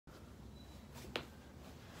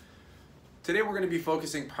Today we're going to be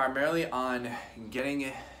focusing primarily on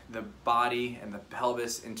getting the body and the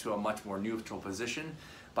pelvis into a much more neutral position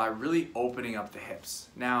by really opening up the hips.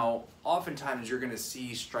 Now, oftentimes you're going to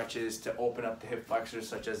see stretches to open up the hip flexors,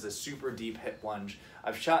 such as the super deep hip lunge.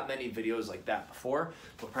 I've shot many videos like that before,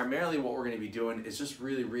 but primarily what we're going to be doing is just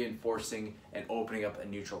really reinforcing and opening up a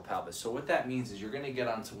neutral pelvis. So what that means is you're going to get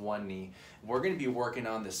onto one knee. We're going to be working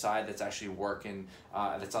on the side that's actually working,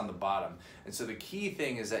 that's on the bottom. And so the key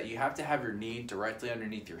thing is that you have to have your knee directly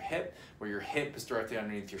underneath your hip, where your hip is directly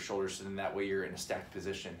underneath your shoulders, so then that way you're in a stacked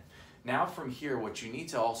position. Now from here, what you need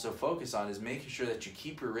to also focus on is making sure that you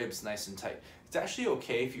keep your ribs nice and tight. It's actually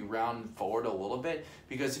okay if you round forward a little bit,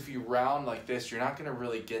 because if you round like this, you're not gonna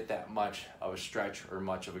really get that much of a stretch or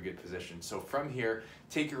much of a good position. So from here,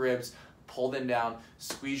 take your ribs, pull them down,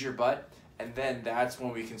 squeeze your butt, and then that's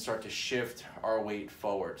when we can start to shift our weight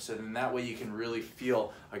forward. So then that way you can really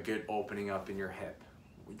feel a good opening up in your hip.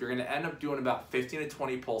 You're gonna end up doing about 15 to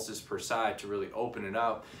 20 pulses per side to really open it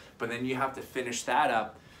up, but then you have to finish that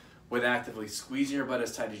up with actively squeezing your butt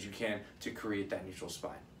as tight as you can to create that neutral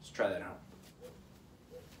spine. Let's try that out.